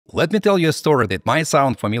Let me tell you a story that might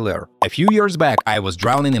sound familiar. A few years back, I was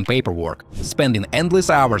drowning in paperwork, spending endless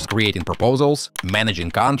hours creating proposals,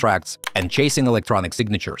 managing contracts, and chasing electronic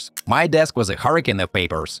signatures. My desk was a hurricane of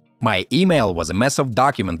papers. My email was a mess of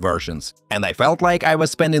document versions, and I felt like I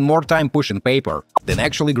was spending more time pushing paper than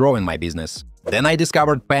actually growing my business. Then I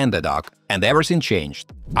discovered PandaDoc, and everything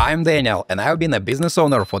changed. I'm Daniel, and I've been a business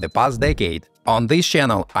owner for the past decade. On this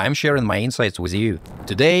channel, I'm sharing my insights with you.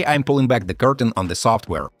 Today, I'm pulling back the curtain on the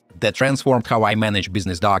software that transformed how I manage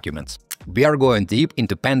business documents. We are going deep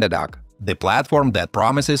into PandaDoc, the platform that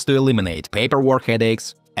promises to eliminate paperwork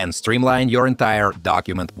headaches and streamline your entire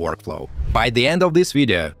document workflow. By the end of this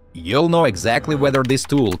video, you'll know exactly whether this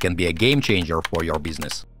tool can be a game changer for your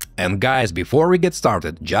business. And guys, before we get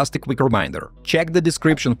started, just a quick reminder, check the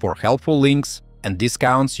description for helpful links and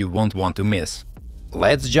discounts you won't want to miss.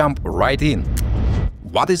 Let's jump right in.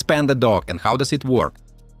 What is PandaDoc and how does it work?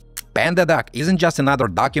 PandaDoc isn't just another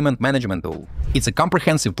document management tool. It's a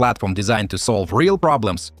comprehensive platform designed to solve real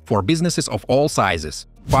problems for businesses of all sizes.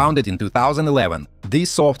 Founded in 2011, this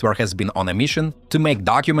software has been on a mission to make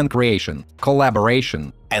document creation,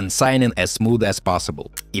 collaboration, and signing as smooth as possible.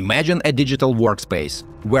 Imagine a digital workspace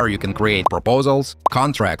where you can create proposals,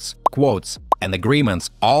 contracts, quotes, and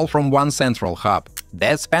agreements all from one central hub.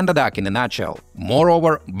 That's PandaDoc in a nutshell.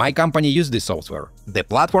 Moreover, my company uses this software. The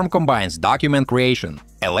platform combines document creation,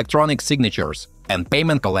 electronic signatures, and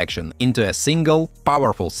payment collection into a single,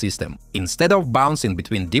 powerful system. Instead of bouncing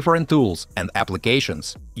between different tools and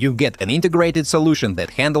applications, you get an integrated solution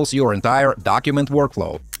that handles your entire document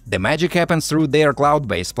workflow. The magic happens through their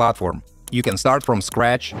cloud-based platform. You can start from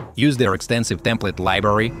scratch, use their extensive template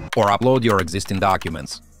library, or upload your existing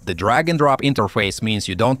documents. The drag-and-drop interface means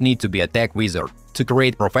you don't need to be a tech wizard to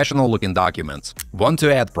create professional-looking documents. Want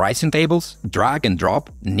to add pricing tables? Drag and drop?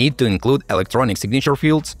 Need to include electronic signature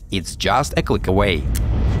fields? It's just a click away.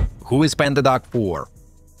 Who is PandaDoc for?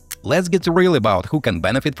 Let's get real about who can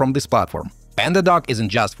benefit from this platform. PandaDoc isn't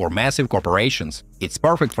just for massive corporations. It's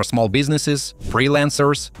perfect for small businesses,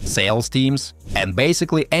 freelancers, sales teams, and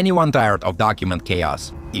basically anyone tired of document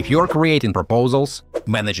chaos. If you're creating proposals,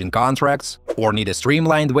 managing contracts, or need a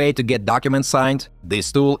streamlined way to get documents signed,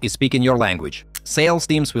 this tool is speaking your language. Sales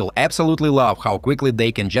teams will absolutely love how quickly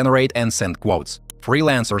they can generate and send quotes.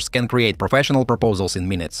 Freelancers can create professional proposals in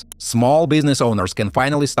minutes. Small business owners can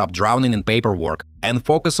finally stop drowning in paperwork and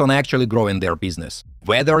focus on actually growing their business.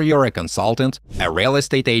 Whether you're a consultant, a real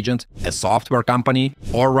estate agent, a software company,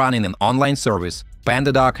 or running an online service,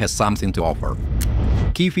 PandaDoc has something to offer.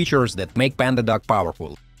 Key features that make PandaDoc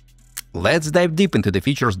powerful. Let's dive deep into the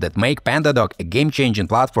features that make PandaDoc a game-changing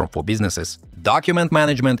platform for businesses. Document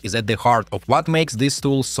management is at the heart of what makes this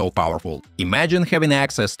tool so powerful. Imagine having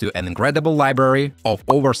access to an incredible library of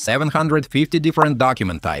over 750 different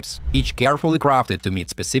document types, each carefully crafted to meet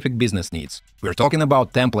specific business needs. We're talking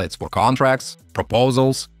about templates for contracts,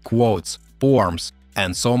 proposals, quotes, forms,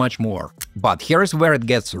 and so much more. But here's where it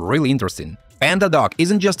gets really interesting. PandaDoc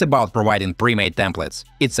isn't just about providing pre-made templates,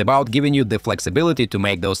 it's about giving you the flexibility to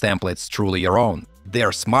make those templates truly your own.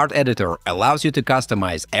 Their smart editor allows you to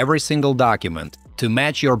customize every single document to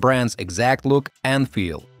match your brand's exact look and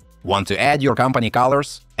feel. Want to add your company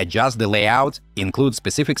colors, adjust the layout, include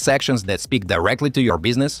specific sections that speak directly to your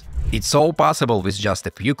business? It's all possible with just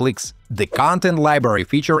a few clicks. The Content Library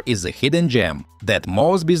feature is a hidden gem that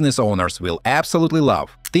most business owners will absolutely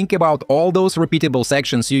love. Think about all those repeatable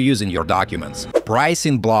sections you use in your documents.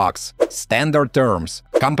 Pricing blocks, standard terms,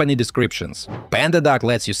 company descriptions. PandaDoc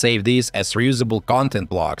lets you save these as reusable content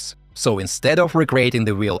blocks. So instead of recreating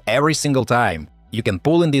the wheel every single time, you can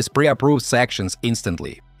pull in these pre-approved sections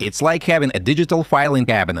instantly. It's like having a digital filing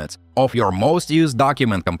cabinet of your most used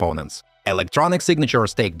document components. Electronic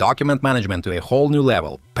signatures take document management to a whole new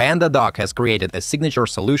level. PandaDoc has created a signature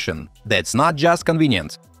solution that's not just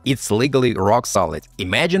convenient, it's legally rock solid.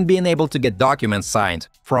 Imagine being able to get documents signed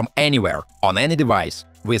from anywhere, on any device,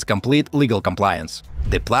 with complete legal compliance.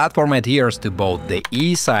 The platform adheres to both the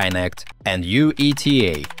eSign Act and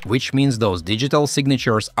UETA, which means those digital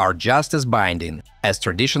signatures are just as binding as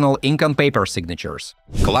traditional ink on paper signatures.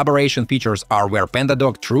 Collaboration features are where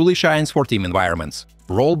PandaDoc truly shines for team environments.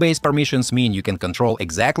 Role-based permissions mean you can control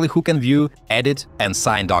exactly who can view, edit, and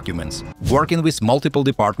sign documents. Working with multiple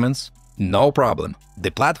departments? No problem.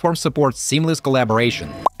 The platform supports seamless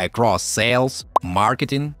collaboration across sales,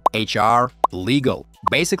 marketing, HR, legal,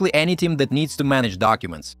 basically any team that needs to manage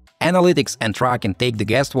documents. Analytics and tracking take the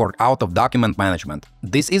guesswork out of document management.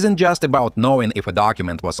 This isn't just about knowing if a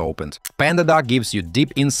document was opened. PandaDoc gives you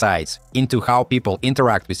deep insights into how people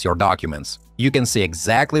interact with your documents. You can see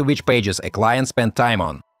exactly which pages a client spent time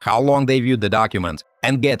on, how long they viewed the document,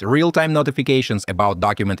 and get real-time notifications about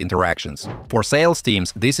document interactions. For sales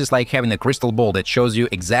teams, this is like having a crystal ball that shows you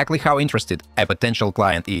exactly how interested a potential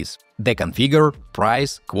client is. The configure,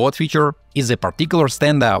 price, quote feature is a particular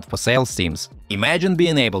standout for sales teams. Imagine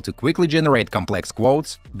being able to quickly generate complex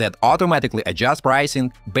quotes that automatically adjust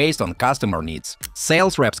pricing based on customer needs.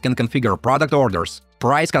 Sales reps can configure product orders,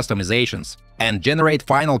 price customizations, and generate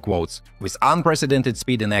final quotes with unprecedented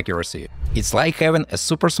speed and accuracy. It's like having a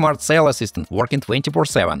super smart sales assistant working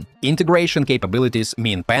 24/7. Integration capabilities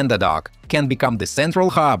mean PandaDoc can become the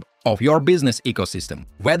central hub of your business ecosystem.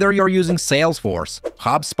 Whether you're using Salesforce,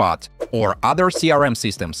 HubSpot, or other CRM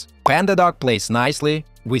systems, PandaDoc plays nicely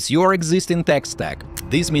with your existing tech stack.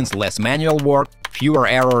 This means less manual work, fewer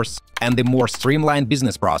errors, and a more streamlined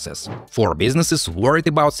business process. For businesses worried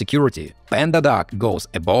about security, PandaDoc goes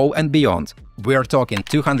above and beyond. We're talking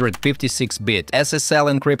 256-bit SSL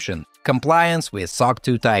encryption, compliance with SOC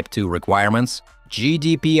 2 Type 2 requirements,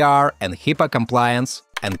 GDPR and HIPAA compliance,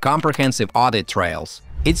 and comprehensive audit trails.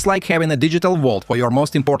 It's like having a digital vault for your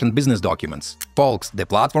most important business documents. Folks, the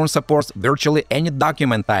platform supports virtually any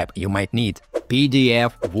document type you might need: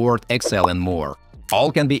 PDF, Word, Excel, and more.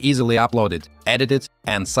 All can be easily uploaded, edited,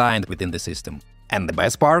 and signed within the system. And the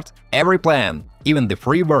best part? Every plan, even the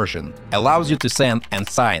free version, allows you to send and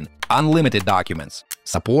sign unlimited documents.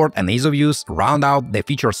 Support and ease of use round out the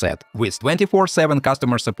feature set, with 24/7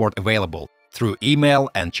 customer support available through email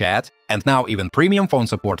and chat, and now even premium phone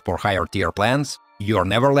support for higher tier plans. You're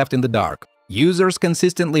never left in the dark. Users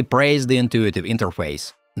consistently praise the intuitive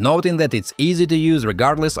interface, noting that it's easy to use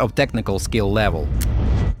regardless of technical skill level.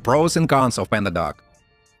 Pros and cons of PandaDoc.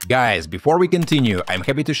 Guys, before we continue, I'm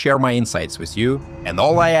happy to share my insights with you, and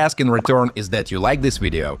all I ask in return is that you like this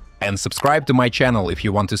video and subscribe to my channel if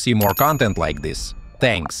you want to see more content like this.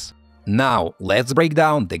 Thanks. Now, let's break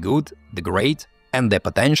down the good, the great, and the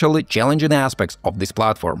potentially challenging aspects of this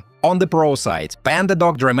platform. On the pro side,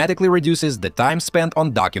 PandaDoc dramatically reduces the time spent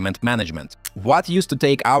on document management. What used to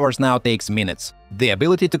take hours now takes minutes. The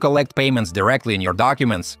ability to collect payments directly in your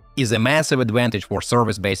documents is a massive advantage for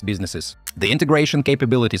service-based businesses. The integration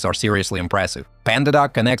capabilities are seriously impressive.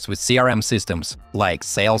 PandaDoc connects with CRM systems like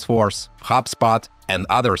Salesforce, HubSpot, and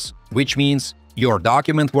others, which means your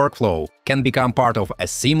document workflow can become part of a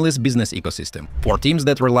seamless business ecosystem. For teams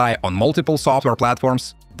that rely on multiple software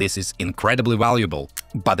platforms, this is incredibly valuable.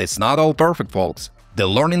 But it's not all perfect, folks. The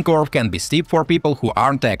learning curve can be steep for people who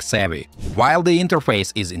aren't tech-savvy. While the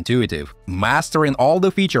interface is intuitive, mastering all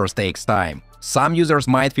the features takes time. Some users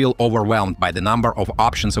might feel overwhelmed by the number of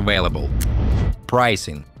options available.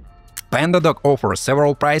 Pricing. PandaDoc offers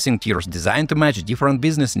several pricing tiers designed to match different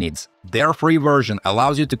business needs. Their free version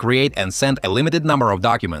allows you to create and send a limited number of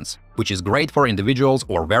documents, which is great for individuals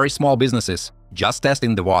or very small businesses just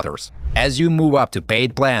testing the waters. As you move up to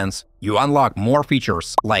paid plans, you unlock more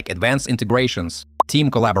features like advanced integrations, team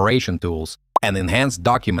collaboration tools, and enhanced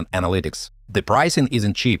document analytics. The pricing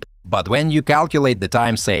isn't cheap, but when you calculate the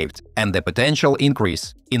time saved and the potential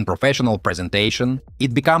increase in professional presentation,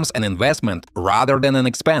 it becomes an investment rather than an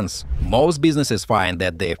expense. Most businesses find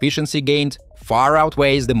that the efficiency gained far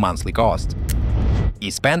outweighs the monthly cost.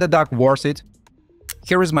 Is PandaDoc worth it?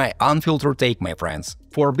 Here is my unfiltered take, my friends.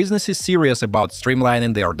 For businesses serious about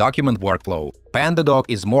streamlining their document workflow, PandaDoc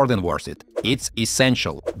is more than worth it. It's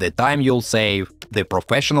essential. The time you'll save, the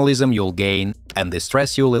professionalism you'll gain, and the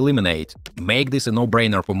stress you'll eliminate make this a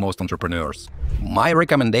no-brainer for most entrepreneurs. My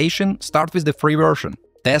recommendation: start with the free version.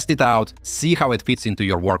 Test it out, see how it fits into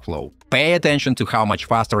your workflow. Pay attention to how much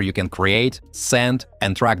faster you can create, send,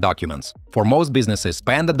 and track documents. For most businesses,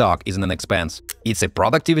 PandaDoc isn't an expense. It's a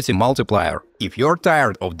productivity multiplier. If you're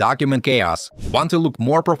tired of document chaos, want to look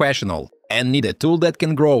more professional, and need a tool that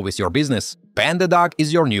can grow with your business, PandaDoc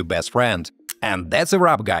is your new best friend. And that's a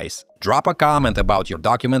wrap, guys. Drop a comment about your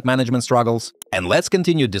document management struggles, and let's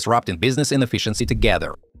continue disrupting business inefficiency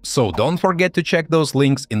together. So don't forget to check those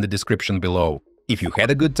links in the description below. If you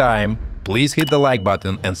had a good time, please hit the like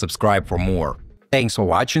button and subscribe for more. Thanks for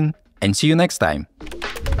watching, and see you next time.